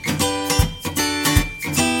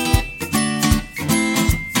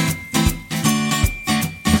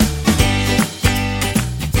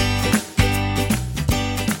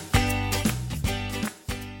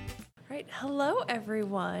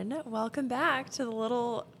Welcome back to the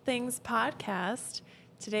Little Things podcast.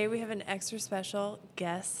 Today we have an extra special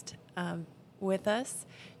guest with us.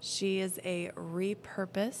 She is a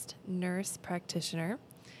repurposed nurse practitioner.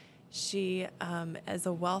 She has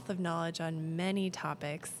a wealth of knowledge on many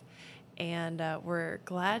topics, and we're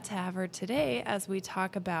glad to have her today as we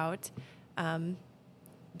talk about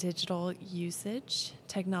digital usage,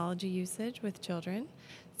 technology usage with children.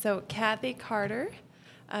 So, Kathy Carter,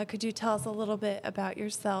 could you tell us a little bit about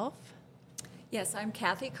yourself? Yes, I'm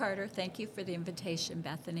Kathy Carter. Thank you for the invitation,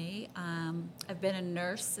 Bethany. I've been a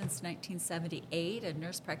nurse since 1978, a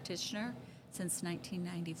nurse practitioner since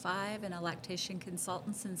 1995, and a lactation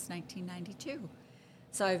consultant since 1992.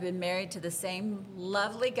 So I've been married to the same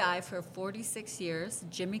lovely guy for 46 years,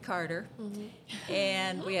 Jimmy Carter,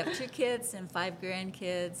 and we have 2 kids and 5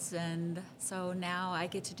 grandkids, and so now I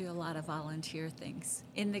get to do a lot of volunteer things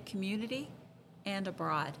in the community and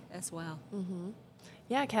abroad as well. Mm-hmm.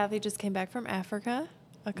 Yeah, Kathy just came back from Africa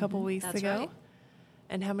a couple weeks ago. Right.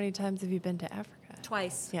 And how many times have you been to Africa?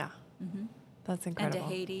 Twice. Yeah. That's incredible. And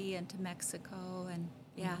to Haiti and to Mexico and,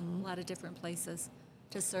 a lot of different places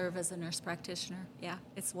to serve as a nurse practitioner. Yeah,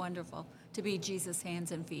 it's wonderful to be Jesus'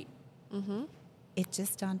 hands and feet. It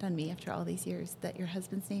just dawned on me after all these years that your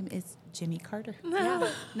husband's name is Jimmy Carter. Yeah,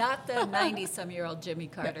 not the 90-some-year-old Jimmy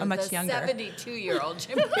Carter, much the younger. 72-year-old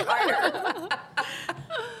Jimmy Carter.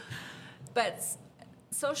 But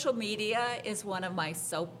social media is one of my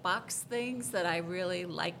soapbox things that I really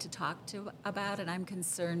like to talk about, and I'm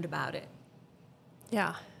concerned about it.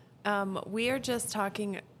 Yeah. We are just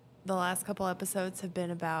talking, the last couple episodes have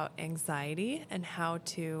been about anxiety and how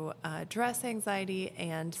to address anxiety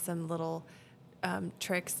and some little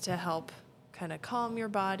tricks to help kind of calm your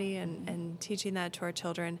body and teaching that to our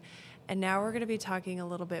children. And now we're going to be talking a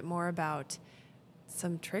little bit more about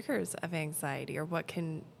some triggers of anxiety, or what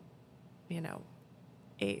can,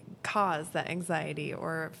 cause that anxiety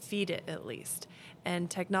or feed it at least. And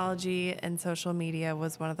technology and social media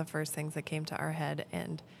was one of the first things that came to our head,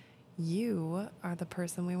 and you are the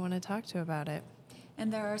person we want to talk to about it.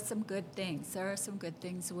 And there are some good things. There are some good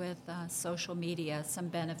things with social media, some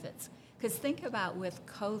benefits. Because think about with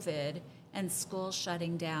COVID and schools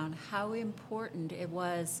shutting down, how important it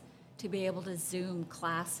was to be able to Zoom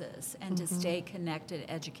classes and to stay connected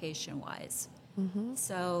education-wise.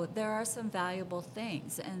 So there are some valuable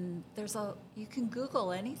things, and you can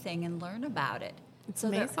Google anything and learn about it. It's so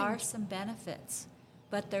amazing. There are some benefits,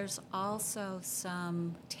 but there's also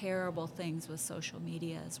some terrible things with social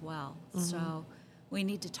media as well. So we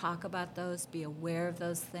need to talk about those, be aware of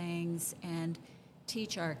those things, and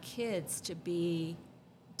teach our kids to be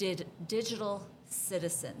digital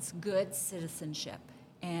citizens, good citizenship.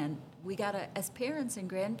 And we gotta, as parents and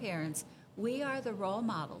grandparents, we are the role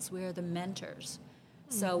models. We are the mentors.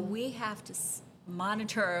 So we have to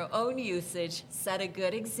monitor our own usage, set a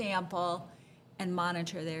good example, and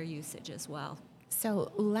monitor their usage as well.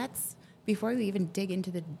 So before we even dig into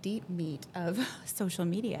the deep meat of social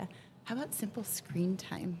media, how about simple screen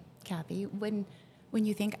time, Kathy? When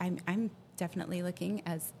you think, I'm definitely looking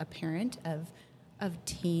as a parent of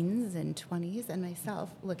teens and 20s, and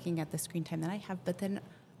myself looking at the screen time that I have, but then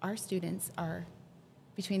our students are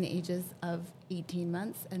between the ages of 18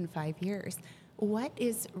 months and 5 years. What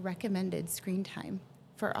is recommended screen time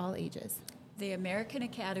for all ages? The American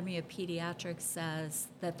Academy of Pediatrics says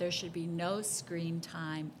that there should be no screen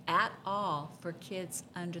time at all for kids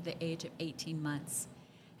under the age of 18 months.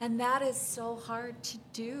 And that is so hard to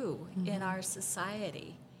do in our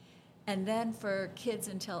society. And then for kids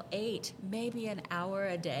until 8, maybe an hour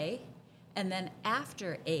a day. And then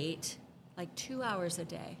after 8, like 2 hours a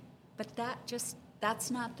day. But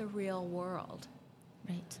that's not the real world.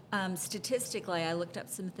 Right. Statistically, I looked up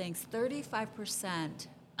some things. 35%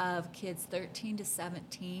 of kids 13 to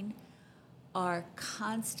 17 are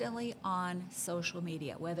constantly on social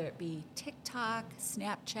media, whether it be TikTok,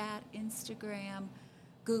 Snapchat, Instagram,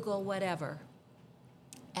 Google, whatever.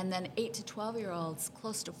 And then 8 to 12-year-olds,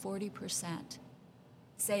 close to 40%,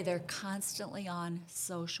 say they're constantly on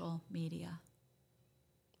social media.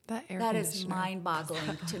 That is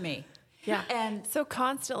mind-boggling to me. Yeah. And so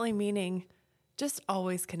constantly meaning just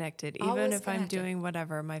always connected. Even Always if I'm connected. doing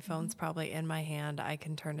whatever, my phone's probably in my hand. I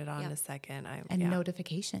can turn it on in a second. And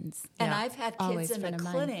notifications. And I've had Always kids in the front of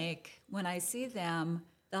mind. clinic, when I see them,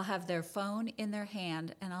 they'll have their phone in their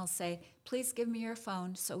hand, and I'll say, please give me your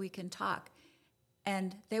phone so we can talk.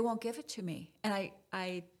 And they won't give it to me. And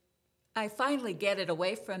I finally get it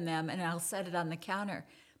away from them, and I'll set it on the counter.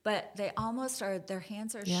 But they almost are, their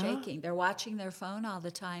hands are shaking. They're watching their phone all the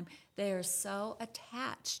time. They are so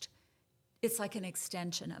attached. It's like an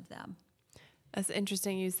extension of them. That's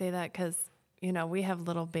interesting you say that, because we have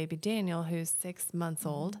little baby Daniel who's 6 months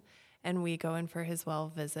old, and we go in for his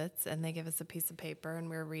well visits, and they give us a piece of paper, and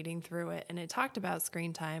we're reading through it. And it talked about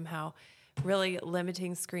screen time, how really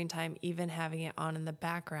limiting screen time, even having it on in the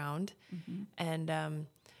background. And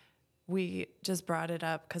we just brought it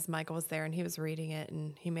up because Michael was there and he was reading it,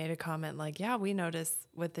 and he made a comment like, yeah, we notice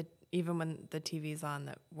even when the TV's on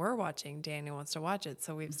that we're watching, Daniel wants to watch it.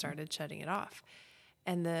 So we've started shutting it off.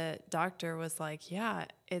 And the doctor was like, yeah,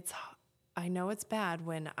 I know it's bad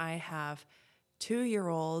when I have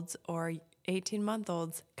 2-year-olds or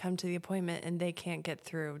 18-month-olds come to the appointment and they can't get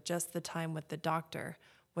through just the time with the doctor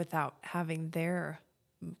without having their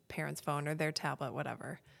parent's phone or their tablet,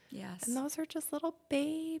 whatever. Yes. And those are just little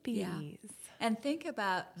babies. Yeah. And think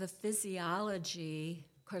about the physiology.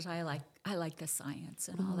 Of course, I like the science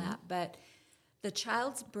and all that, but the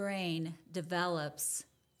child's brain develops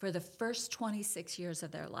for the first 26 years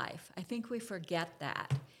of their life. I think we forget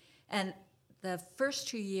that. And the first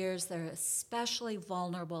 2 years, they're especially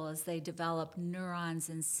vulnerable as they develop neurons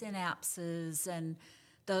and synapses and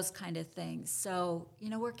those kind of things. So,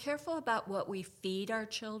 we're careful about what we feed our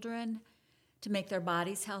children to make their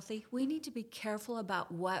bodies healthy. We need to be careful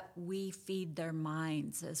about what we feed their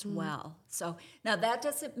minds as well. So now that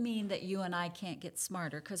doesn't mean that you and I can't get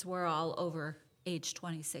smarter, because we're all over age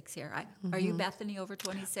 26 here. Are you, Bethany, over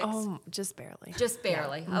 26? Oh, just barely. Just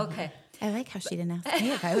barely. Yeah. Okay. I like how she didn't ask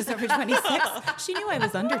me if I was over 26. She knew I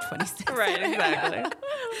was under 26. Right, exactly.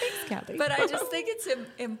 Thanks, Kathy. But I just think it's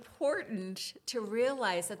important to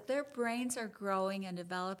realize that their brains are growing and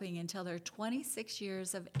developing until they're 26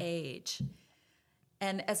 years of age.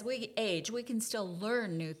 And as we age, we can still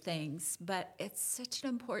learn new things, but it's such an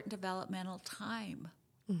important developmental time.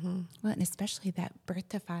 Well, and especially that birth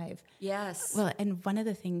to 5. Yes. Well, and one of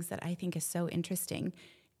the things that I think is so interesting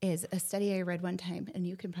is a study I read one time, and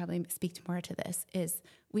you can probably speak more to this, is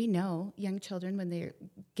we know young children, when they're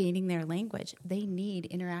gaining their language, they need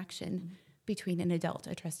interaction between an adult,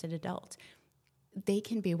 a trusted adult. They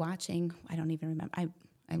can be watching, I don't even remember,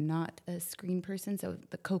 I'm not a screen person, so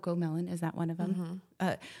the Coco Melon, is that one of them?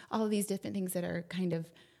 All of these different things that are kind of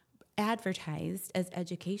advertised as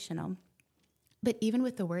educational. But even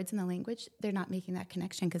with the words and the language, they're not making that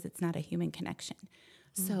connection because it's not a human connection.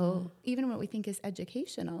 So even what we think is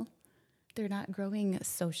educational, they're not growing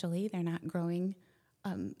socially, they're not growing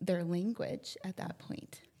their language at that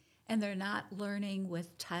point. And they're not learning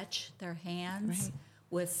with touch, their hands,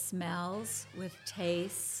 with smells, with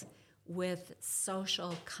tastes, with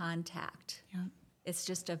social contact. Yeah. It's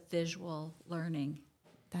just a visual learning.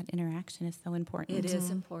 That interaction is so important. It is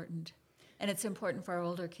important. And it's important for our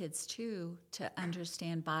older kids, too, to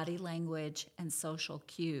understand body language and social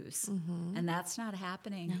cues. And that's not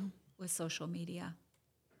happening with social media.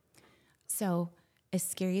 So as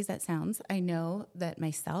scary as that sounds, I know that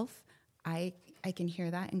myself, I can hear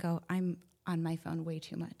that and go, I'm on my phone way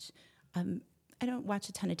too much. I don't watch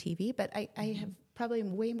a ton of TV, but I have probably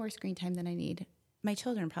way more screen time than I need. My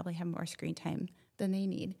children probably have more screen time than they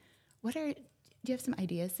need. Do you have some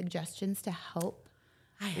ideas, suggestions to help?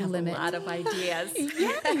 I have limit. A lot of ideas.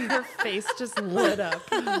 Her face just lit up.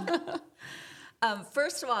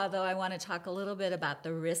 First of all, though, I want to talk a little bit about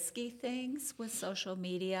the risky things with social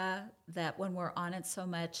media, that when we're on it so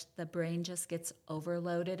much, the brain just gets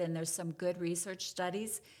overloaded. And there's some good research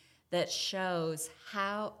studies that shows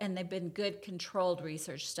how, and they've been good controlled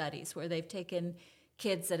research studies where they've taken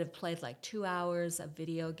kids that have played like 2 hours of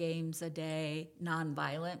video games a day,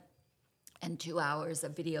 nonviolent, and 2 hours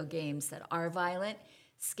of video games that are violent,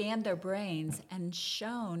 scanned their brains and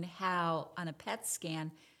shown how, on a PET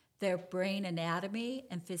scan, their brain anatomy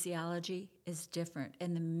and physiology is different.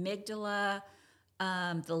 And the amygdala,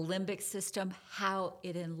 the limbic system, how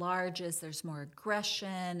it enlarges, there's more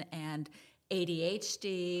aggression and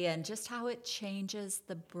ADHD, and just how it changes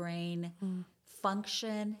the brain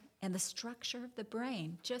function and the structure of the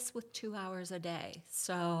brain just with 2 hours a day.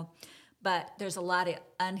 So, but there's a lot of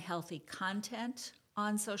unhealthy content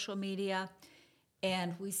on social media.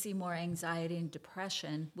 And we see more anxiety and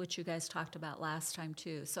depression, which you guys talked about last time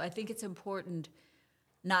too. So I think it's important,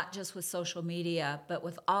 not just with social media, but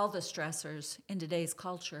with all the stressors in today's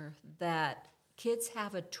culture, that kids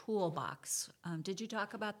have a toolbox. Did you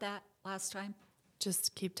talk about that last time?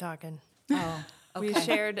 Just keep talking. Oh, okay. We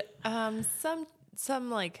shared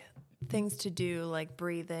some like things to do, like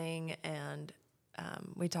breathing, and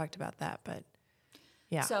we talked about that, but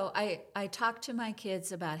yeah. So I talked to my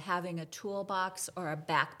kids about having a toolbox or a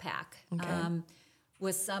backpack. Okay.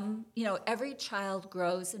 With some, every child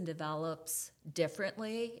grows and develops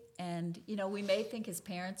differently. And, we may think as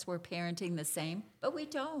parents we're parenting the same, but we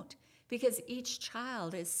don't. Because each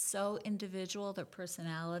child is so individual, their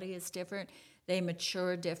personality is different. They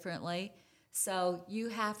mature differently. So you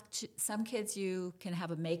have to, some kids you can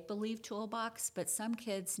have a make-believe toolbox, but some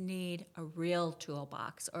kids need a real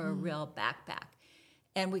toolbox or a real backpack.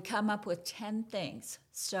 And we come up with 10 things.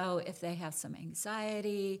 So if they have some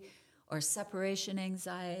anxiety or separation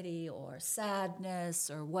anxiety or sadness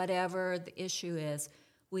or whatever the issue is,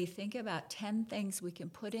 we think about 10 things we can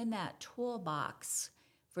put in that toolbox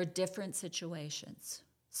for different situations.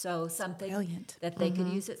 So something Brilliant. that they could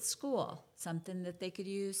use at school, something that they could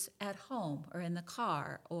use at home or in the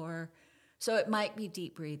car, or so it might be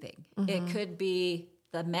deep breathing. It could be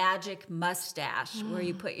the magic mustache where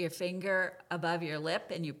you put your finger above your lip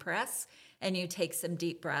and you press and you take some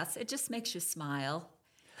deep breaths. It just makes you smile.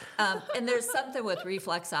 And there's something with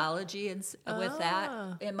reflexology and with that.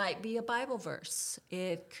 It might be a Bible verse.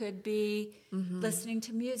 It could be listening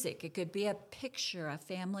to music. It could be a picture, a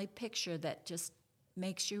family picture that just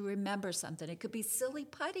makes you remember something. It could be silly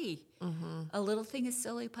putty, a little thing of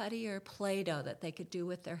silly putty or Play-Doh that they could do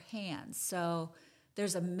with their hands. So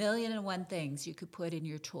there's 1,000,001 things you could put in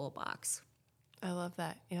your toolbox. I love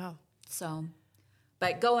that. Yeah. So,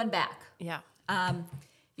 but going back, Yeah.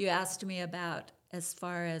 you asked me about as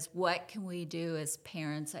far as what can we do as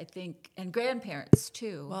parents, I think, and grandparents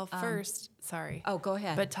too. Well, first, sorry. Oh, go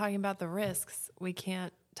ahead. But talking about the risks, we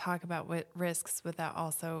can't talk about risks without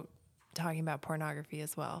also talking about pornography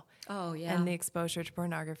as well. Oh, yeah. And the exposure to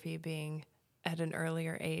pornography being at an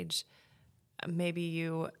earlier age. Maybe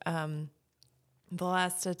the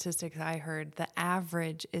last statistics I heard, the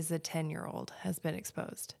average is a 10-year-old has been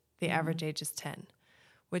exposed. The average age is 10,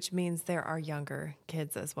 which means there are younger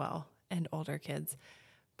kids as well and older kids.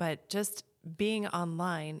 But just being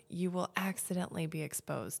online, you will accidentally be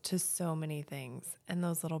exposed to so many things. And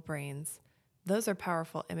those little brains, those are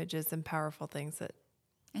powerful images and powerful things that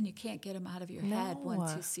and you can't get them out of your head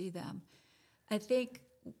once you see them. I think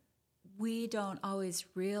we don't always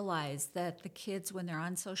realize that the kids, when they're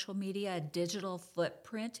on social media, a digital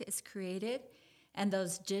footprint is created, and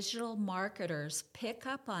those digital marketers pick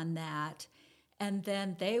up on that, and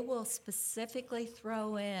then they will specifically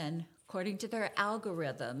throw in, according to their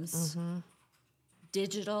algorithms,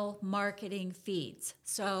 digital marketing feeds.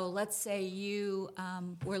 So let's say you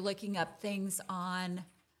were looking up things on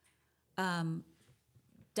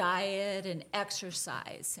diet and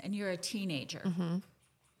exercise, and you're a teenager.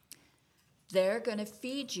 They're going to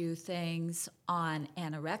feed you things on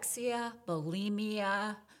anorexia,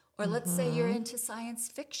 bulimia, or let's say you're into science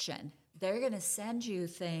fiction. They're going to send you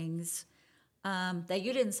things that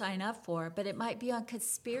you didn't sign up for, but it might be on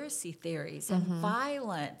conspiracy theories and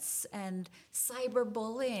violence and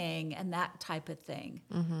cyberbullying and that type of thing.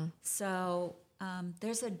 So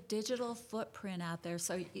there's a digital footprint out there.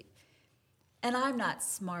 So and I'm not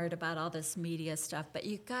smart about all this media stuff, but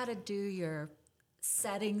you got to do your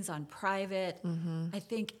settings on private. I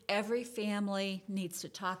think every family needs to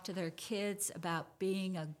talk to their kids about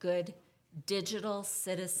being a good digital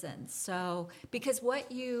citizen. So, because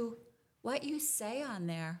what you say on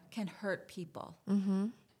there can hurt people.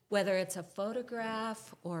 Whether it's a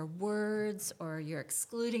photograph or words or you're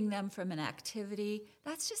excluding them from an activity,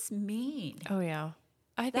 that's just mean. Oh, yeah.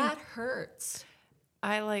 I think That hurts.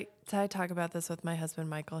 I talk about this with my husband,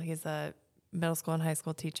 Michael. He's a middle school and high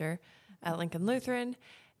school teacher at Lincoln Lutheran.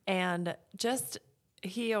 And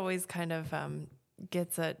he always kind of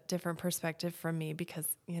gets a different perspective from me because,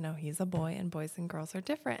 he's a boy and boys and girls are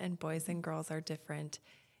different. And boys and girls are different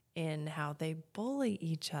in how they bully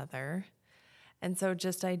each other. And so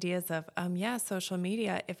just ideas of, social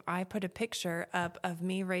media, if I put a picture up of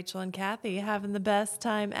me, Rachel, and Kathy having the best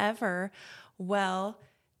time ever, well,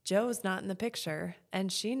 Joe's not in the picture,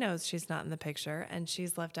 and she knows she's not in the picture, and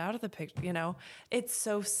she's left out of the picture. It's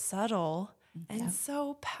so subtle and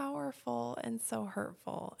so powerful and so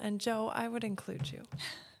hurtful. And Joe, I would include you.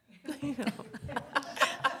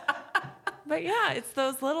 But yeah, it's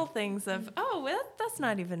those little things of, that's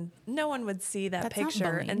not even, no one would see that That's not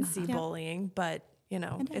picture bullying. and see bullying, but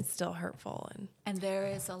it's still hurtful. And there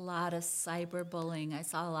is a lot of cyberbullying. I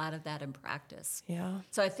saw a lot of that in practice. Yeah.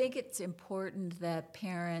 So I think it's important that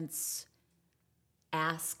parents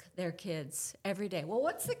ask their kids every day, well,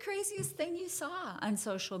 what's the craziest thing you saw on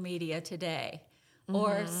social media today?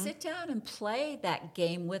 Or sit down and play that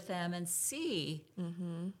game with them and see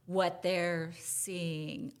what they're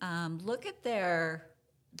seeing. Look at their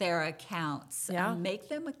accounts. Yeah. Make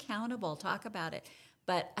them accountable. Talk about it.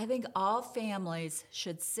 But I think all families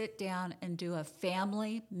should sit down and do a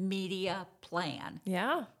family media plan.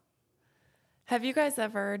 Yeah. Have you guys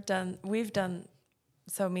ever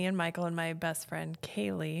so me and Michael and my best friend,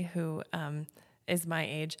 Kaylee, who is my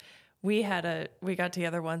age, we got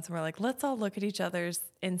together once and we're like, let's all look at each other's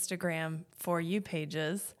Instagram For You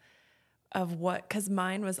pages of because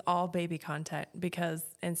mine was all baby content because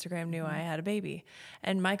Instagram knew I had a baby.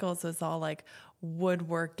 And Michael's was all like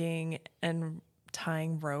woodworking and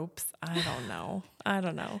tying ropes. I don't know.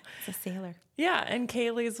 It's a sailor. Yeah. And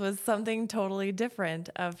Kaylee's was something totally different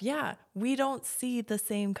we don't see the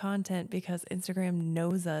same content because Instagram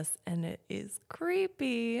knows us and it is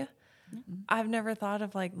creepy. I've never thought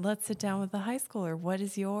of like, let's sit down with a high schooler. What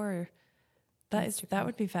is that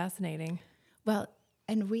would be fascinating. Well,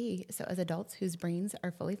 and so as adults whose brains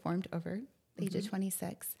are fully formed over the age of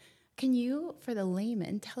 26, can you, for the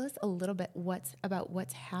layman, tell us a little bit about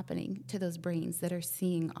what's happening to those brains that are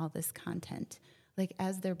seeing all this content? Like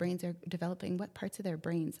as their brains are developing, what parts of their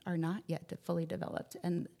brains are not yet fully developed?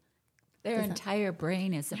 And their entire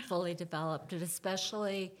brain isn't fully developed, and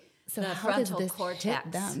especially so the how frontal does this cortex.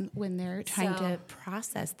 hit them when they're trying to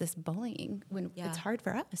process this bullying? When it's hard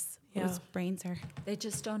for us, whose brains are... They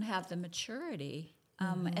just don't have the maturity,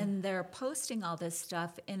 and they're posting all this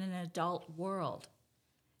stuff in an adult world.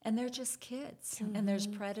 And they're just kids, and there's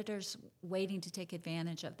predators waiting to take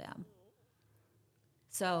advantage of them.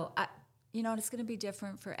 So, it's going to be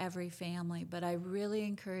different for every family, but I really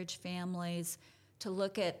encourage families to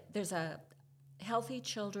look at, there's a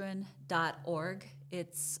healthychildren.org.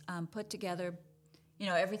 It's put together,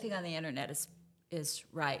 everything on the internet is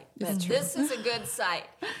right. But this is a good site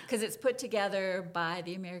because it's put together by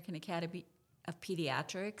the American Academy of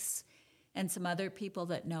Pediatrics and some other people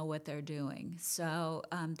that know what they're doing. So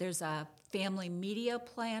there's a family media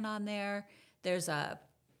plan on there. There's a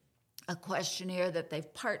questionnaire that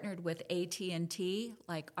they've partnered with AT&T,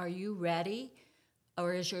 like, are you ready,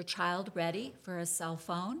 or is your child ready for a cell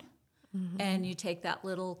phone? And you take that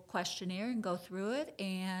little questionnaire and go through it,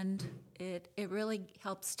 and it really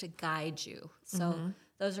helps to guide you. So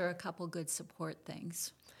those are a couple good support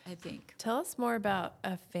things, I think. Tell us more about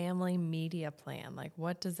a family media plan. Like,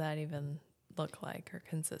 what does that even look like or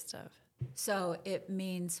consist of? So it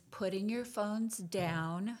means putting your phones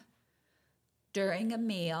down during a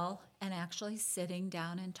meal and actually sitting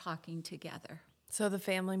down and talking together. So the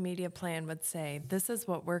family media plan would say, this is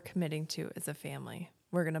what we're committing to as a family.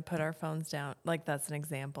 We're going to put our phones down. Like, that's an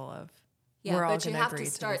example of we're all but you going to have agree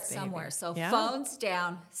to start this somewhere. behavior. So phones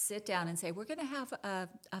down, sit down and say, we're going to have a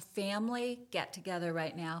family get together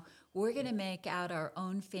right now. We're going to make out our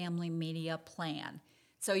own family media plan.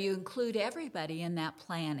 So you include everybody in that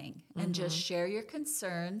planning and just share your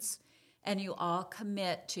concerns, and you all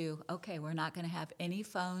commit to, okay, we're not going to have any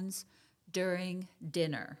phones during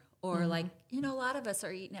dinner. Or like, a lot of us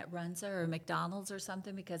are eating at Runza or McDonald's or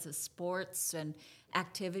something because of sports and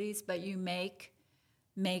activities, but you make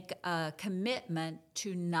a commitment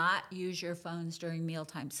to not use your phones during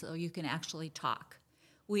mealtime so you can actually talk.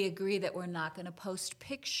 We agree that we're not going to post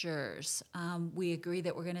pictures. We agree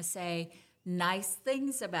that we're going to say nice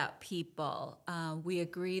things about people. We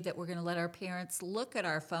agree that we're going to let our parents look at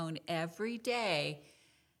our phone every day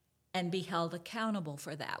and be held accountable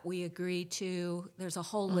for that. We agree there's a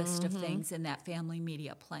whole list of things in that family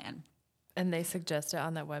media plan. And they suggest it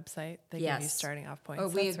on that website. They give you starting off points. Or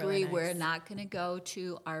we That's agree really nice. we're not going to go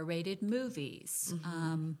to R-rated movies.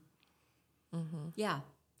 Yeah.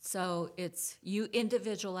 So you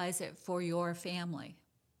individualize it for your family.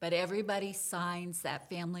 But everybody signs that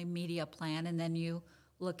family media plan, and then you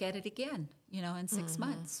look at it again, in 6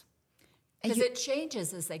 months. Because it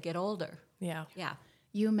changes as they get older. Yeah. Yeah.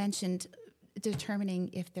 You mentioned determining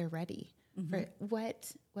if they're ready. For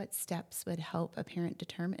what steps would help a parent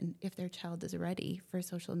determine if their child is ready for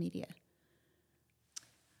social media?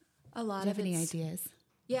 A lot Do you of have any ideas?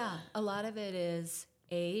 Yeah, a lot of it is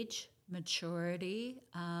age, maturity,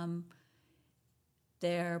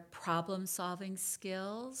 their problem-solving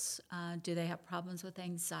skills. Do they have problems with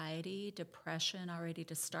anxiety, depression already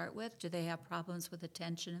to start with? Do they have problems with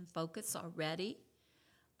attention and focus already?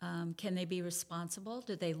 Can they be responsible?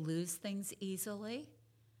 Do they lose things easily?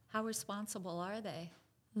 How responsible are they?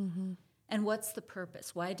 And what's the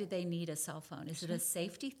purpose? Why do they need a cell phone? Is it a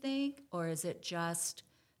safety thing, or is it just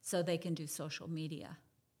so they can do social media?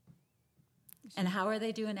 And how are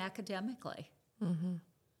they doing academically?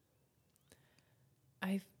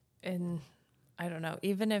 I don't know,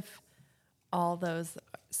 even if all those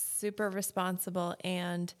super responsible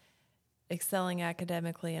and excelling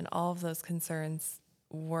academically and all of those concerns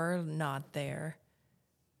were not there,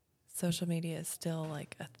 social media is still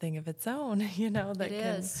like a thing of its own, that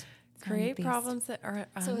can create problems that are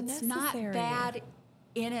so unnecessary. It's not bad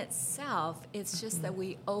in itself. It's just that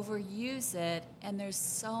we overuse it, and there's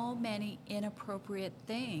so many inappropriate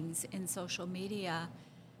things in social media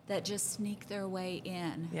that just sneak their way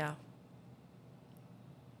in. Yeah.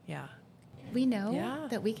 Yeah. We know Yeah.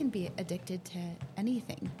 that we can be addicted to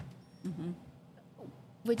anything.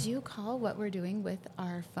 Would you call what we're doing with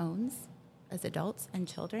our phones as adults and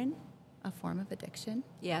children a form of addiction?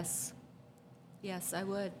 Yes. Yes, I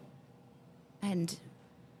would. And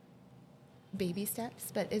baby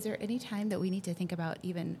steps, but is there any time that we need to think about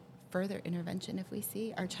even further intervention if we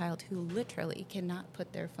see our child who literally cannot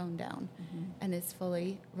put their phone down and is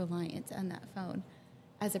fully reliant on that phone?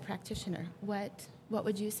 As a practitioner, what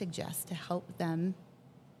would you suggest to help them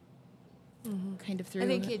kind of through? I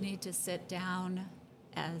think you need to sit down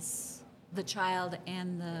as the child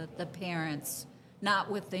and the parents,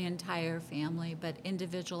 not with the entire family, but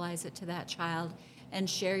individualize it to that child and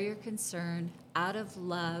share your concern out of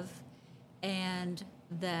love, and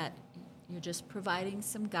that you're just providing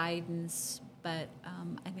some guidance. But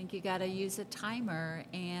I think you got to use a timer,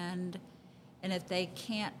 and if they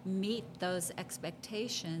can't meet those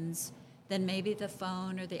expectations, then maybe the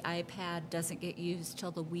phone or the iPad doesn't get used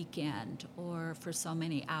till the weekend or for so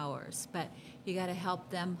many hours. But you got to help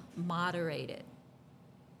them moderate it.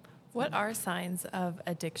 What are signs of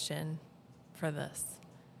addiction for this?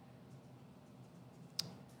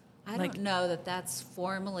 I don't know that that's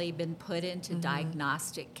formally been put into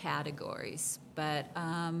diagnostic categories, but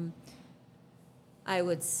I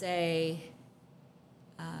would say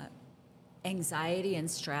anxiety and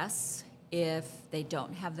stress if they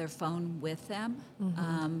don't have their phone with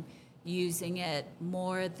them, using it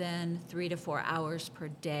more than 3 to 4 hours per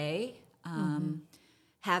day,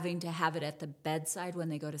 having to have it at the bedside when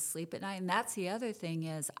they go to sleep at night. And that's the other thing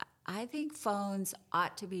is I think phones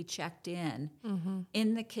ought to be checked in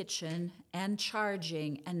the kitchen and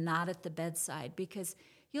charging, and not at the bedside, because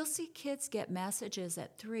you'll see kids get messages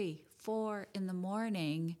at 3, 4 in the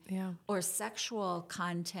morning or sexual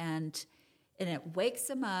content, and it wakes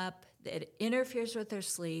them up. It interferes with their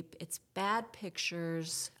sleep. It's bad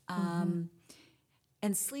pictures. And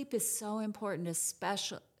sleep is so important,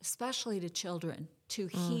 especially to children, to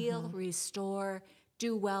heal, restore,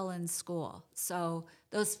 do well in school. So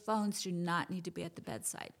those phones do not need to be at the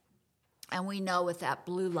bedside. And we know with that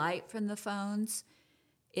blue light from the phones,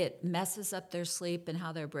 it messes up their sleep and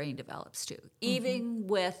how their brain develops too, even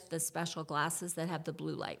with the special glasses that have the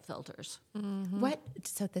blue light filters.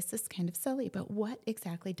 So this is kind of silly, but what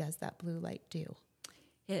exactly does that blue light do?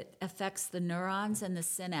 It affects the neurons and the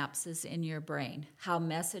synapses in your brain, how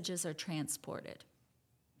messages are transported.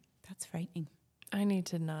 That's frightening. I need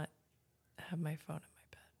to not have my phone in my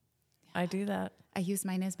bed. I do that. I use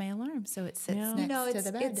mine as my alarm, so it sits next to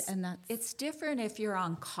the bed, and that's... It's different if you're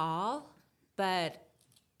on call, but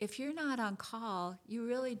if you're not on call, you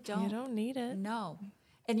really don't... You don't need it. No.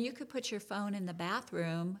 And you could put your phone in the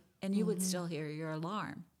bathroom, and you would still hear your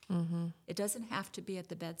alarm. It doesn't have to be at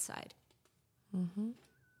the bedside.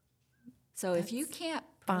 So if you can't...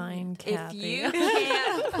 Fine, Kathy. If you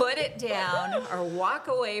can't put it down or walk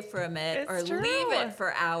away from it or leave it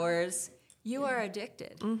for hours, you are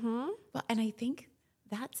addicted. Well, and I think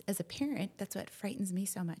that's, as a parent, that's what frightens me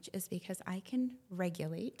so much, is because I can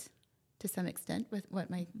regulate to some extent with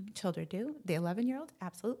what my children do. The 11-year-old,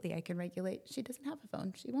 absolutely, I can regulate. She doesn't have a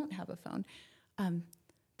phone. She won't have a phone.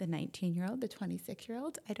 The 19-year-old, the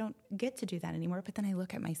 26-year-old, I don't get to do that anymore. But then I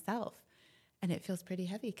look at myself, and it feels pretty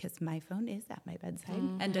heavy because my phone is at my bedside.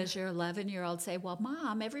 And does your 11-year-old say, well,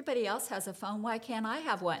 Mom, everybody else has a phone. Why can't I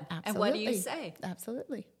have one? Absolutely. And what do you say?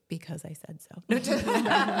 Absolutely. Because I said so.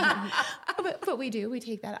 But we do. We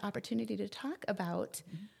take that opportunity to talk about,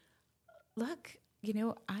 look,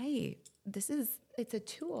 it's a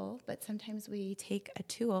tool, but sometimes we take a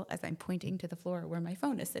tool, as I'm pointing to the floor where my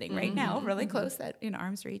phone is sitting right now, really close, in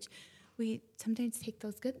arm's reach. We sometimes take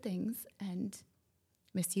those good things and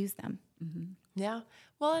misuse them. Yeah.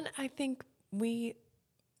 Well, and I think we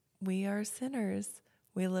are sinners.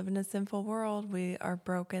 We live in a sinful world. We are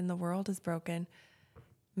broken. The world is broken.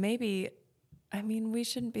 We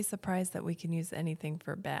shouldn't be surprised that we can use anything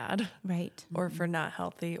for bad. Right. Or for not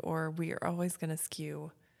healthy, or we are always going to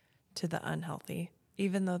skew to the unhealthy.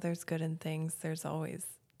 Even though there's good in things, there's always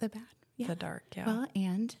the bad. Yeah. The dark. Yeah. Well,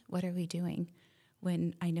 and what are we doing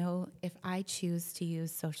when I know if I choose to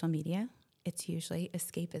use social media, it's usually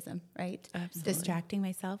escapism, right? Absolutely. Distracting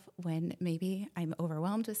myself when maybe I'm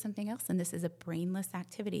overwhelmed with something else, and this is a brainless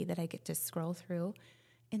activity that I get to scroll through.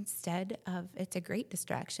 Instead of, it's a great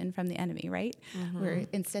distraction from the enemy, right? Where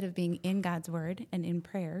instead of being in God's word and in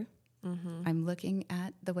prayer, I'm looking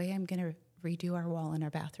at the way I'm going to redo our wall in our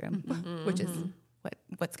bathroom, which is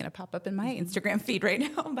what's going to pop up in my Instagram feed right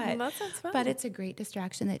now. But it's a great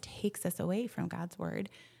distraction that takes us away from God's word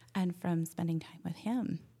and from spending time with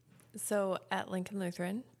Him. So at Lincoln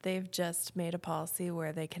Lutheran, they've just made a policy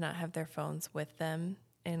where they cannot have their phones with them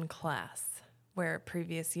in class, where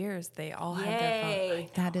previous years they all had their phone. Yay.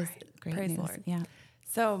 That is great Praise news. Lord. Yeah.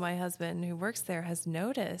 So my husband, who works there, has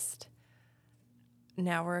noticed,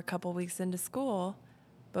 now we're a couple weeks into school,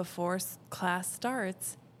 before class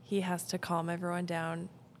starts, he has to calm everyone down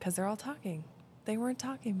because they're all talking. They weren't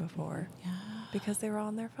talking before because they were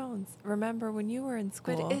on their phones. Remember when you were in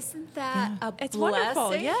school? But isn't that a It's blessing?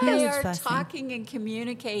 wonderful, yes. They Huge are blessing. talking and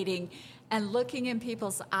communicating and looking in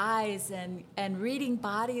people's eyes and reading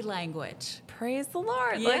body language. Praise the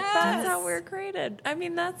Lord. Like, that's how Yes. we're created. I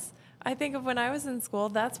mean, I think of when I was in school,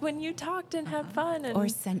 that's when you talked and had fun. And Or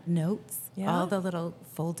sent notes. Yeah. All the little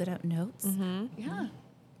folded up notes. Yeah.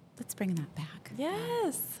 Let's bring that back.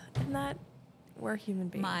 yes. And that, we're human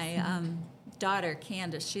beings. My daughter,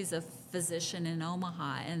 Candace, she's a physician in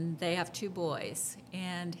Omaha, and they have 2 boys.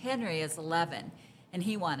 And Henry is 11, and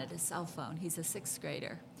he wanted a cell phone. He's a 6th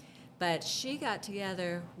grader. But she got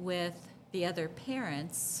together with the other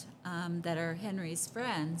parents that are Henry's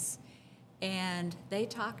friends, and they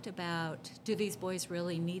talked about, do these boys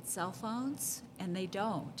really need cell phones? And they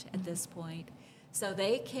don't at this point. So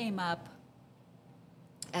they came up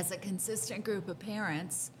as a consistent group of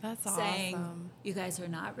parents That's saying, awesome. you guys are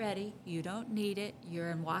not ready, you don't need it, you're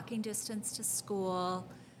in walking distance to school.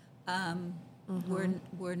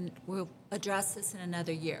 We'll address this in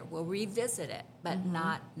another year. We'll revisit it, but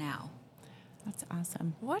not now. That's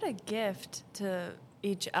awesome. What a gift to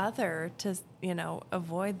each other to,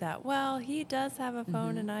 avoid that. Well, he does have a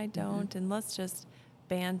phone and I don't, and let's just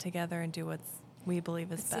band together and do what we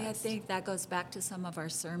believe is See, best. I think that goes back to some of our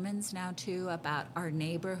sermons now, too, about our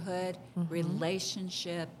neighborhood,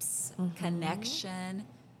 relationships, connection.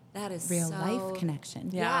 That is Real so, life connection.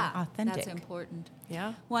 Yeah. Authentic. That's important.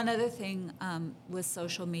 Yeah. One other thing with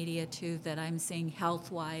social media, too, that I'm seeing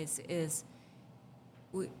health-wise is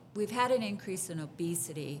we've had an increase in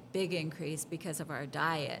obesity, big increase because of our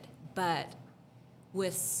diet, but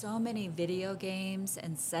with so many video games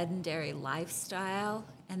and sedentary lifestyle,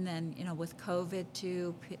 and then, with COVID,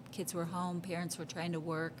 too, kids were home, parents were trying to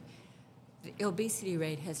work, the obesity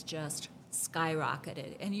rate has just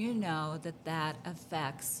skyrocketed. And you know that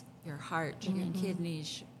affects your heart, your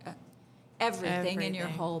kidneys, everything in your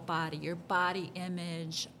Everything. whole body, your body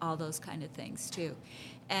image, all those kind of things, too.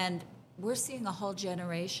 And we're seeing a whole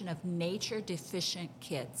generation of nature-deficient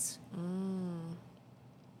kids.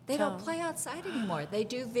 They don't play outside anymore. They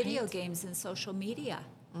do video games and social media.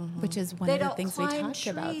 Which is one They of the don't things we climb talked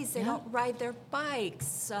about. trees. They Yeah. don't ride their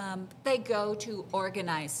bikes. They go to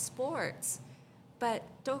organized sports, but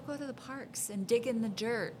don't go to the parks and dig in the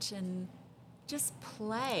dirt and just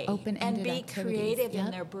play and Open-ended be activities. creative in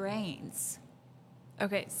Yep. their brains.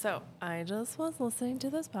 Okay, so I just was listening to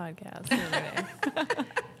this podcast the other day,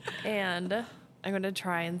 and I'm going to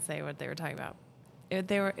try and say what they were talking about. It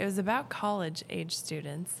was about college-age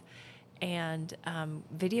students and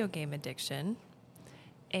video game addiction,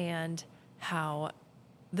 and how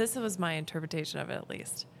this was my interpretation of it, at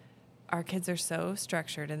least. Our kids are so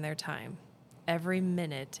structured in their time. Every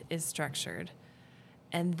minute is structured.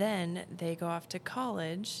 And then they go off to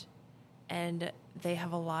college, and they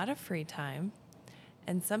have a lot of free time.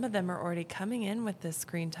 And some of them are already coming in with this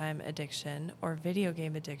screen time addiction or video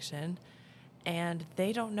game addiction, and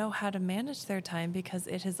they don't know how to manage their time because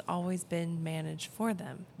it has always been managed for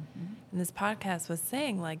them. And this podcast was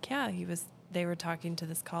saying, like, they were talking to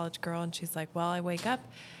this college girl, and she's like, well, I wake up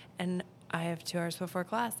and I have 2 hours before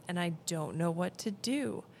class and I don't know what to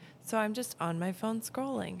do. So I'm just on my phone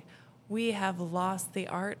scrolling. We have lost the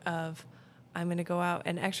art of, I'm going to go out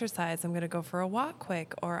and exercise. I'm going to go for a walk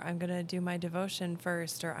quick, or I'm going to do my devotion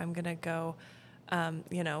first, or I'm going to go,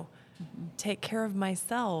 take care of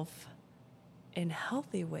myself in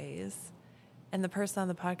healthy ways. And the person on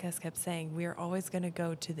the podcast kept saying, we're always going to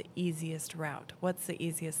go to the easiest route. What's the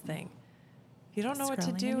easiest thing? If you don't know what to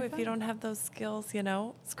Scrolling on do, your if you phone. don't have those skills,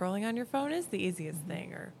 scrolling on your phone is the easiest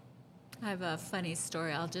thing. Or I have a funny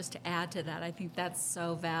story. I'll just add to that. I think that's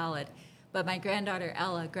so valid. But my granddaughter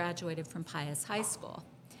Ella graduated from Pius High School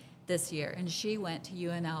this year, and she went to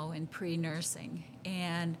UNO in pre-nursing.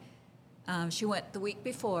 And she went the week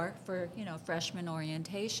before for, freshman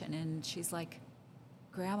orientation, and she's like,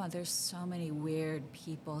 Grandma, there's so many weird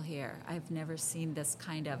people here. I've never seen this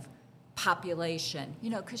kind of population,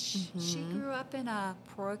 because she grew up in a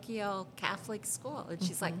parochial Catholic school. And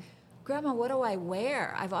she's like, Grandma, what do I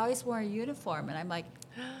wear? I've always worn a uniform. And I'm like,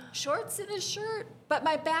 shorts and a shirt, but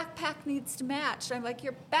my backpack needs to match. And I'm like,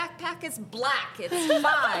 your backpack is black. It's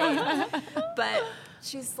fine. But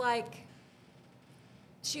she's like,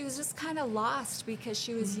 she was just kind of lost because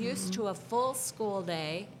she was used to a full school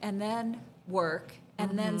day and then work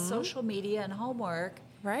and then social media and homework.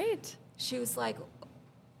 right. She was like,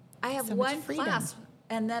 I have So much one freedom. class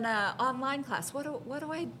and then an online class. What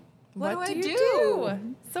do I do?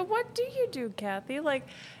 So what do you do, Kathy? Like,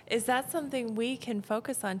 is that something we can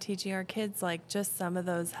focus on teaching our kids, like just some of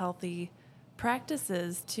those healthy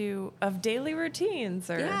practices of daily routines?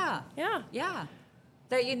 Or Yeah.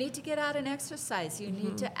 That you need to get out and exercise. You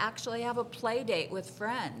need to actually have a play date with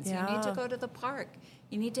friends. You need to Yeah. go to the park.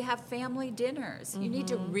 You need to have family dinners. You need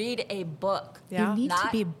to read a book. Yeah. You need to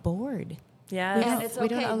Not- be bored. Yes. And it's We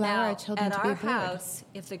don't okay. allow Now, our children at to be our bored. house,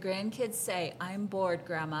 if the grandkids say, "I'm bored,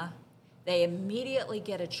 Grandma," they immediately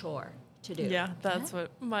get a chore to do. Yeah, that's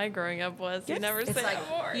what my growing up was. You Yes. never It's say like, I'm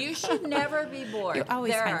bored. you should never be bored. You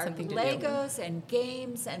always there find are something to do. Legos and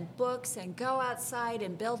games and books and go outside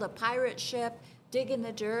and build a pirate ship, dig in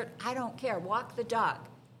the dirt. I don't care. Walk the dog.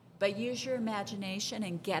 But use your imagination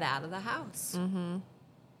and get out of the house.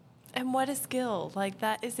 And what a skill. Like,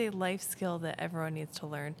 that is a life skill that everyone needs to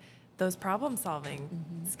learn. Those problem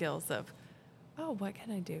solving skills of, oh, what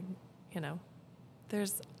can I do? You know,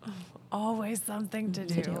 there's always something to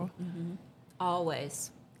do.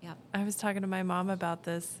 Always. Yep. I was talking to my mom about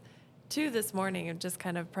this too this morning, and just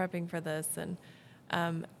kind of prepping for this. And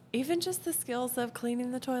even just the skills of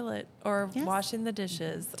cleaning the toilet or Yes. washing the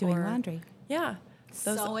dishes. Doing or, laundry. Yeah.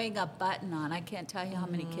 Those, Sewing a button on. I can't tell you how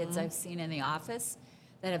many kids I've seen in the office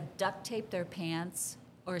that have duct taped their pants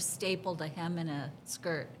or stapled a hem in a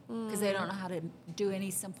skirt because they don't know how to do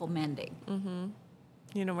any simple mending.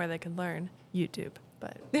 you know where they can learn? YouTube.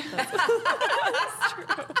 But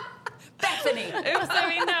Bethany, oops, I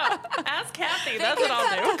mean, no. Ask Kathy. they That's can what I'll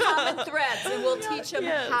cut do. common threads, and we'll teach them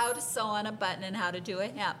Yes. how to sew on a button and how to do a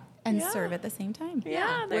hem. And Yeah. serve at the same time.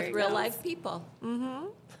 Yeah, there with you real go. life people.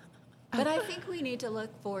 But I think we need to look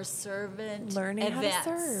for servant Learning events. how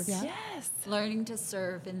to serve. Yeah. Yes. Learning to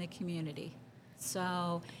serve in the community.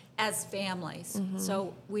 So as families,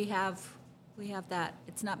 so we have that.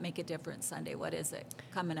 It's not Make a Difference Sunday. What is it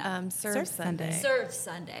coming up? Serve Serve Sunday. Sunday. Serve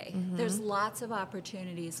Sunday. There's lots of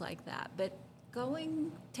opportunities like that. But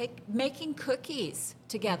making cookies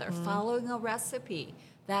together, following a recipe,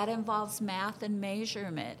 that involves math and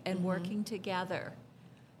measurement and working together.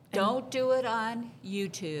 Don't do it on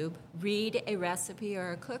YouTube. Read a recipe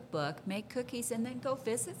or a cookbook, make cookies, and then go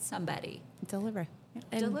visit somebody. Deliver. Yeah.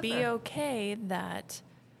 And be Deliver. okay that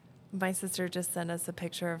my sister just sent us a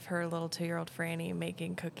picture of her little 2-year-old Franny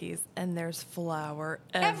making cookies, and there's flour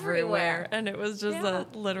everywhere. Everywhere. And it was just Yeah.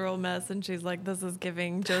 a literal mess. And she's like, this is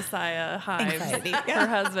giving Josiah hives, Anxiety. her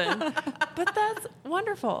husband. But that's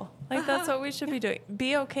wonderful. Like, that's what we should be doing.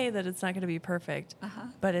 Be okay that it's not going to be perfect,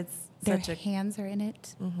 but it's Their such a... hands are in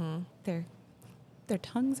it. Their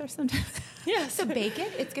tongues are sometimes. Yes. To bake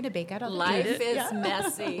it, it's going to bake out all the Life juice. is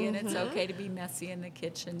messy, and it's okay to be messy in the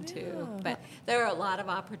kitchen too. But there are a lot of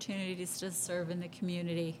opportunities to serve in the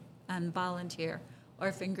community and volunteer.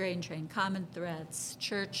 Orphan Grain Train, Common Threads,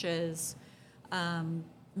 churches,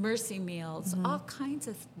 mercy meals, all kinds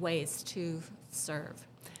of ways to serve.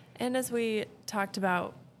 And as we talked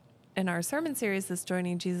about in our sermon series, this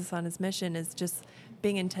joining Jesus on his mission is just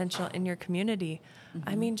being intentional in your community.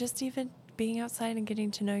 I mean, just even being outside and getting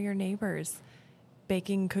to know your neighbors,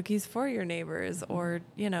 baking cookies for your neighbors, or,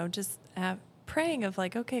 just praying of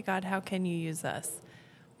like, okay, God, how can you use us?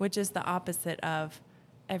 Which is the opposite of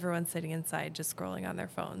everyone sitting inside just scrolling on their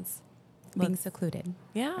phones. Being secluded.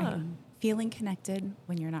 Yeah. Right? Feeling connected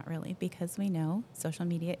when you're not really, because we know social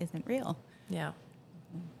media isn't real. Yeah.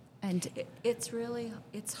 And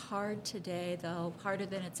It's hard today, though, harder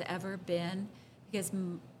than it's ever been, because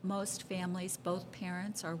most families, both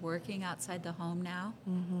parents are working outside the home now.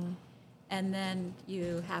 And then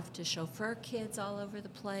you have to chauffeur kids all over the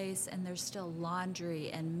place, and there's still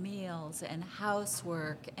laundry and meals and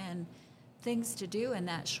housework and things to do in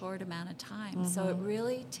that short amount of time. So it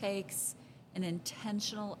really takes an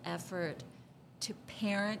intentional effort to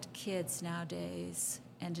parent kids nowadays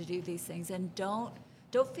and to do these things. And don't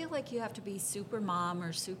feel like you have to be super mom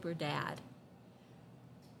or super dad.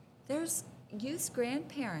 Use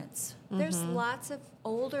grandparents. There's lots of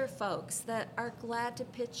older folks that are glad to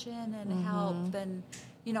pitch in and help. And,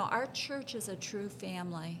 our church is a true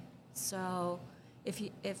family. So if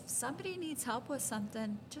somebody needs help with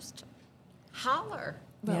something, just holler.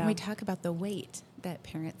 well, Yeah. we talk about the weight that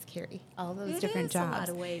parents carry, all those It different is jobs. a lot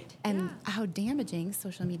of weight. And Yeah. how damaging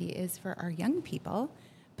social media is for our young people.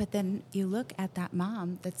 But then you look at that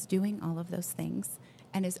mom that's doing all of those things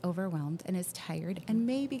and is overwhelmed and is tired and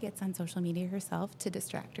maybe gets on social media herself to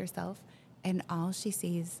distract herself, and all she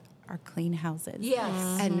sees are clean houses.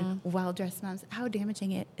 Yes. And well-dressed moms. How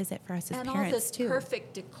damaging is it for us as And all parents this too?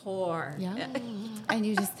 perfect decor. Yeah. And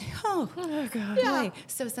you just think, oh God. Yeah. Boy.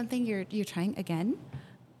 So something you're trying again,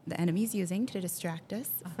 the enemy's using to distract us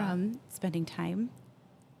from spending time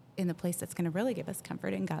in the place that's going to really give us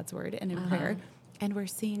comfort in God's word and in prayer. And we're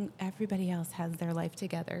seeing everybody else has their life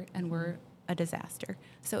together, and we're a disaster.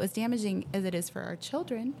 So as damaging as it is for our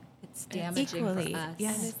children, It's damaging equally, for us.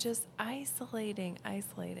 yes. And it's just isolating.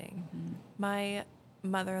 My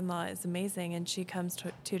mother-in-law is amazing, and she comes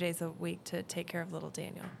 2 days a week to take care of little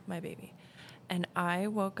Daniel, my baby. And I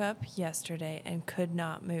woke up yesterday and could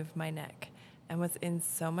not move my neck and was in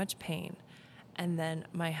so much pain. And then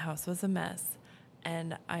my house was a mess,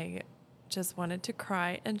 and I just wanted to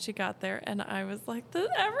cry. And she got there, and I was like,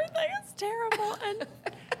 everything is terrible. And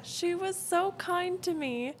she was so kind to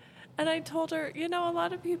me. And I told her, a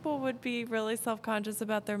lot of people would be really self-conscious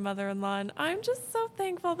about their mother-in-law, and I'm just so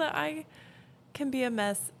thankful that I can be a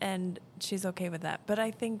mess, and she's okay with that. But I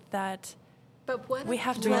think that But what we a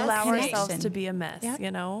have to Real allow connection. ourselves to be a mess,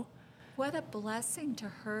 Yep. What a blessing to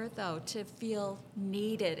her, though, to feel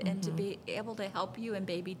needed and to be able to help you and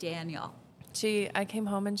baby Daniel. I came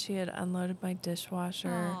home and she had unloaded my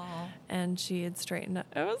dishwasher, Aw. and she had straightened up.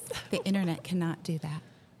 It was, The internet cannot do that.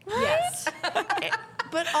 Yes.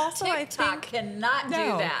 but also I TikTok think cannot do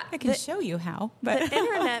that. I can show you how, but the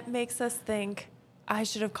internet makes us think I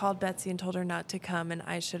should have called Betsy and told her not to come, and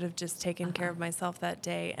I should have just taken care of myself that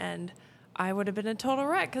day, and I would have been a total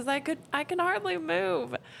wreck because I can hardly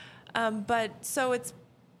move. But so it's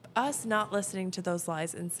us not listening to those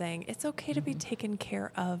lies and saying it's okay to be taken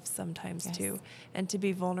care of sometimes Yes. too, and to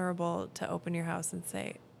be vulnerable, to open your house and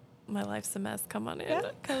say, my life's a mess, come on in.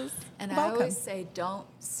 'Cause And I Welcome. always say, don't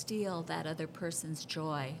steal that other person's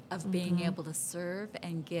joy of being able to serve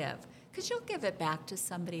and give, because you'll give it back to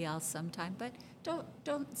somebody else sometime. But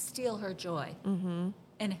don't steal her joy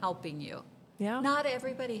in helping you. yeah, Not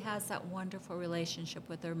everybody has that wonderful relationship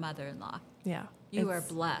with their mother-in-law. yeah, You are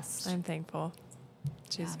it's- blessed. I'm thankful.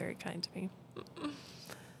 She's Yeah. very kind to me.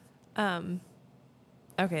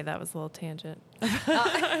 Okay, that was a little tangent.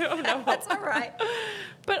 That's all right.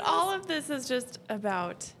 But all of this is just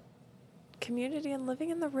about community and living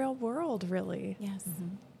in the real world, really, yes,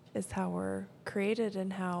 is how we're created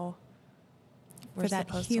and how we're for that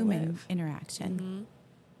supposed human to live. interaction.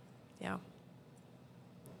 Yeah.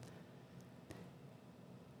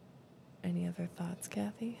 Any other thoughts,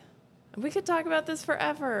 Kathy? We could talk about this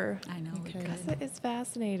forever. I know. We Okay. could. Because it is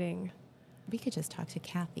fascinating. We could just talk to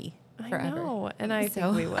Kathy I forever. know, and I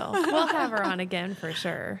So- think we will. We'll have her on again for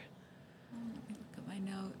sure. Let me look at my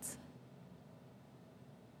notes.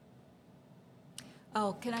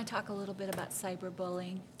 Oh, can I talk a little bit about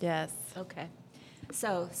cyberbullying? Yes. Okay.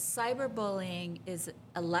 So, cyberbullying is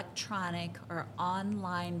electronic or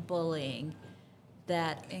online bullying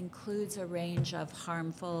that includes a range of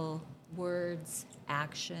harmful words,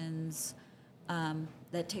 actions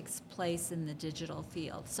that takes place in the digital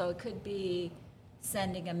field. So, it could be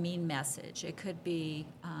sending a mean message, it could be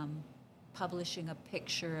publishing a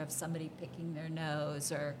picture of somebody picking their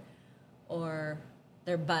nose or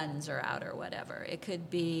their buns are out or whatever. It could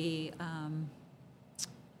be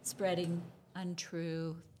spreading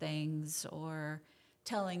untrue things or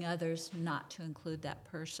telling others not to include that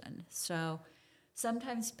person. So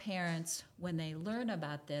sometimes parents, when they learn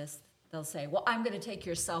about this, they'll say, well, I'm going to take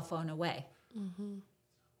your cell phone away.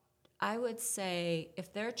 I would say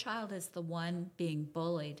if their child is the one being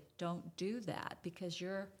bullied, don't do that because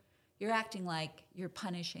you're acting like you're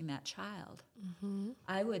punishing that child.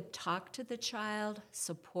 I would talk to the child,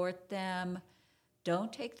 support them.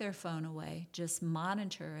 Don't take their phone away, just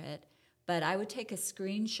monitor it. But I would take a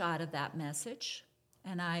screenshot of that message,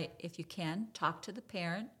 and if you can, talk to the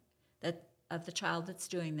parent of the child that's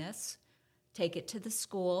doing this. Take it to the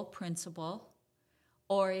school principal.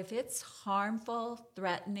 Or if it's harmful,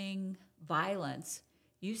 threatening violence,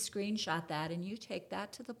 you screenshot that and you take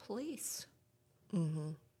that to the police.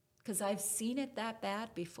 Because I've seen it that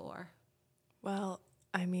bad before. Well,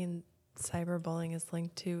 I mean, cyberbullying is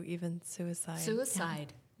linked to even suicide.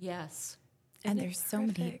 Suicide, yes. And Isn't it there's so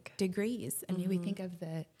many horrific? degrees. I mean, we think of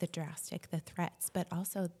the drastic, the threats, but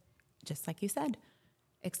also, just like you said,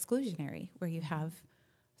 exclusionary, where you have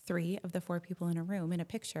 3 of the 4 people in a room in a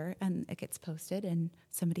picture and it gets posted and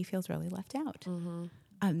somebody feels really left out.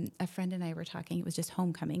 A friend and I were talking, it was just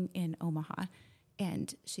homecoming in Omaha,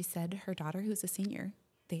 and she said her daughter, who's a senior,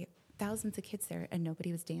 thousands of kids there and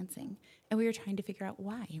nobody was dancing. And we were trying to figure out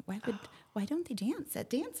why. Why don't they dance at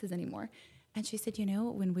dances anymore? And she said,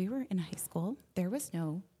 when we were in high school, there was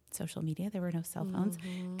no social media, there were no cell phones.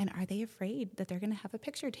 And are they afraid that they're going to have a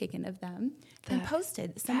picture taken of them and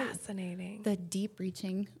posted? Fascinating. The deep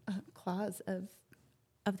reaching clause of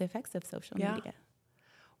the effects of social Yeah. media.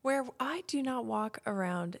 Where I do not walk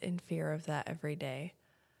around in fear of that every day.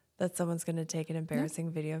 that someone's going to take an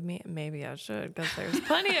embarrassing video of me. Maybe I should, because there's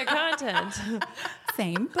plenty of content.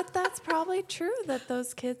 Same. But that's probably true, that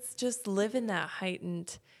those kids just live in that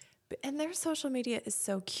heightened, and their social media is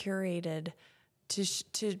so curated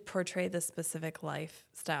to portray the specific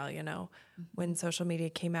lifestyle, you know. When social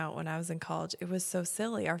media came out when I was in college, it was so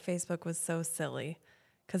silly. Our Facebook was so silly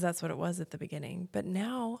because that's what it was at the beginning. But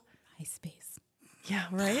now, MySpace. yeah,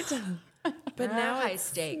 right? But now high it's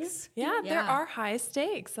stakes. Yeah, there are high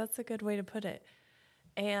stakes. That's a good way to put it.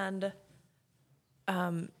 And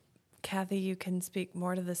Kathy, you can speak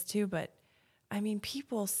more to this too, but I mean,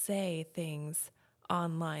 people say things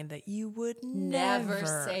online that you would never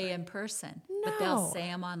say in person, but they'll say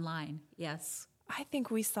them online. Yes. I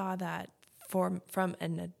think we saw that from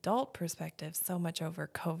an adult perspective so much over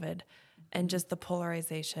COVID, and just the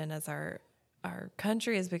polarization as our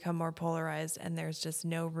country has become more polarized and there's just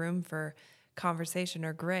no room for conversation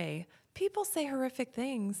or gray. People say horrific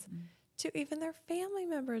things to even their family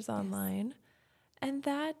members online. And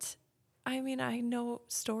that, I mean, I know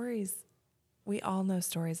stories. We all know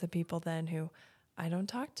stories of people then who, I don't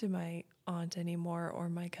talk to my aunt anymore, or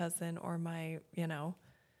my cousin, or my, you know,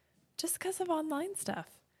 just because of online stuff.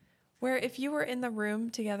 Where if you were in the room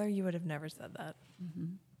together, you would have never said that.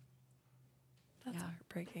 That's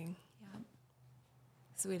heartbreaking. Yeah.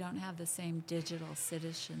 So we don't have the same digital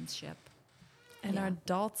citizenship. And our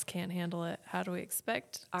adults can't handle it. How do we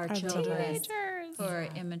expect Our children teenagers who are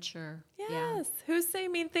immature. Yes. Who say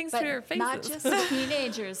mean things But to your faces? not just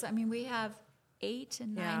teenagers. I mean, we have 8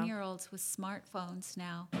 and 9-year-olds with smartphones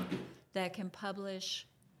now that can publish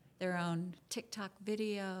their own TikTok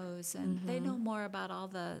videos, and they know more about all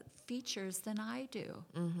the features than I do.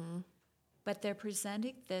 But they're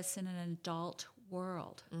presenting this in an adult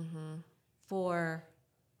world for,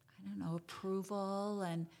 I don't know, approval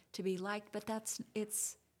and to be liked. But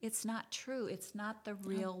it's not true. It's not the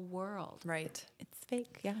real world. Right. It's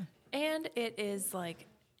fake. Yeah. And it is like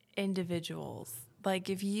individuals.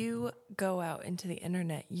 Like if you go out into the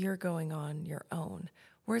internet, you're going on your own.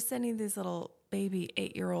 We're sending these little baby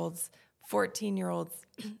 8-year-olds, 14-year-olds,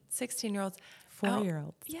 16-year-olds,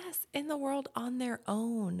 4-year-olds. Yes, in the world on their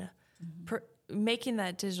own, making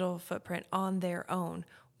that digital footprint on their own.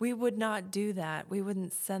 We would not do that. We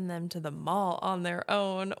wouldn't send them to the mall on their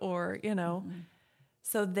own, or, you know.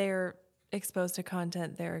 So they're exposed to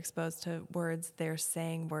content, they're exposed to words, they're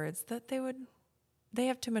saying words that they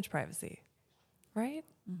have too much privacy, right?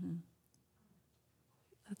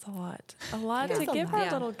 That's a lot. A lot to give our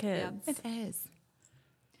little kids. It is.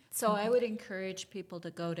 So I would encourage people to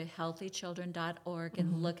go to healthychildren.org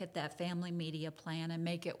and look at that family media plan and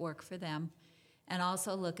make it work for them. And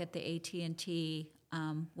also look at the AT&T,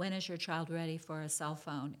 when is your child ready for a cell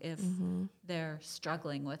phone, if they're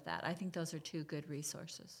struggling with that. I think those are 2 good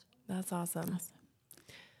resources. That's awesome.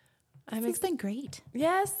 It's been great.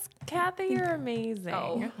 Yes, Kathy, you're amazing.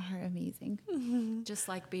 You are amazing. Just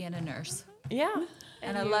like being a nurse. Yeah.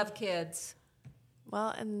 And I love kids. Well,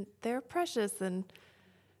 and they're precious, and,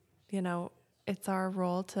 you know, it's our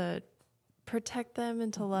role to protect them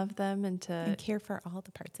and to love them and to And care for all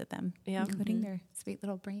the parts of them, including their sweet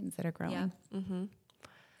little brains that are growing. Yeah.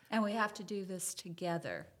 And we have to do this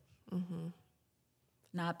together.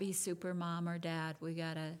 Not be super mom or dad. We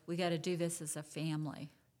gotta do this as a family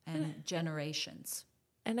and generations.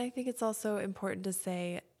 And I think it's also important to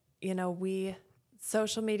say, you know,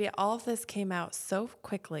 social media, all of this came out so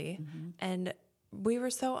quickly, and we were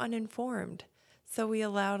so uninformed. So we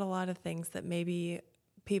allowed a lot of things that maybe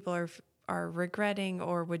people are regretting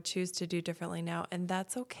or would choose to do differently now, and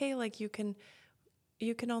that's okay. Like you can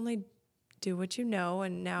only do what you know,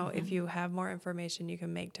 and now if you have more information, you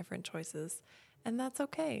can make different choices, and that's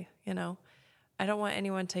okay. You know, I don't want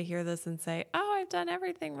anyone to hear this and say, "Oh, I've done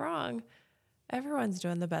everything wrong." Everyone's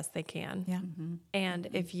doing the best they can. Yeah. And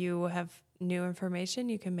if you have new information,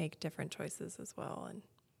 you can make different choices as well. And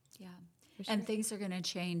Yeah. And things are going to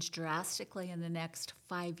change drastically in the next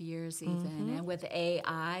 5 years even. And with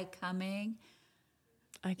AI coming,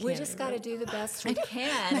 we just got to do the best we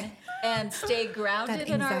can and stay grounded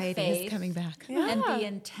in our anxiety faith is coming back. and be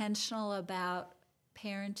intentional about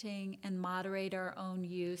parenting and moderate our own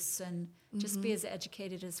use and just be as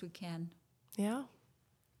educated as we can. yeah.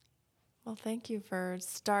 Well, thank you for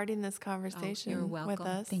starting this conversation you're with welcome.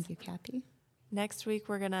 us. Thank you, Kathy. Next week,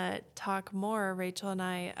 we're going to talk more, Rachel and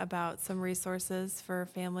I, about some resources for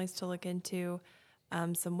families to look into,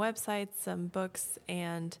 some websites, some books,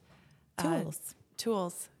 and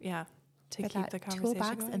Tools, yeah, to keep the conversation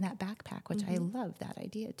toolbox going. and that backpack, which I love that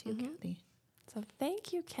idea too, Kathy. So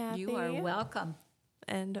thank you, Kathy. You are welcome.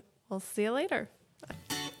 And we'll see you later.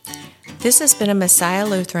 This has been a Messiah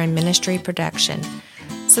Lutheran Ministry production.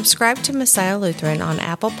 Subscribe to Messiah Lutheran on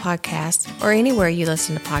Apple Podcasts or anywhere you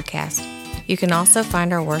listen to podcasts. You can also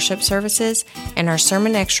find our worship services and our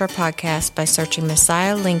Sermon Extra podcast by searching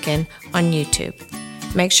Messiah Lincoln on YouTube.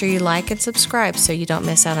 Make sure you like and subscribe so you don't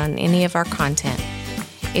miss out on any of our content.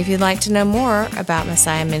 If you'd like to know more about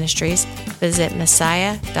Messiah Ministries, visit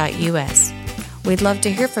messiah.us. We'd love to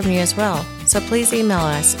hear from you as well, so please email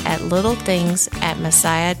us at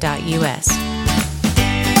littlethings@messiah.us.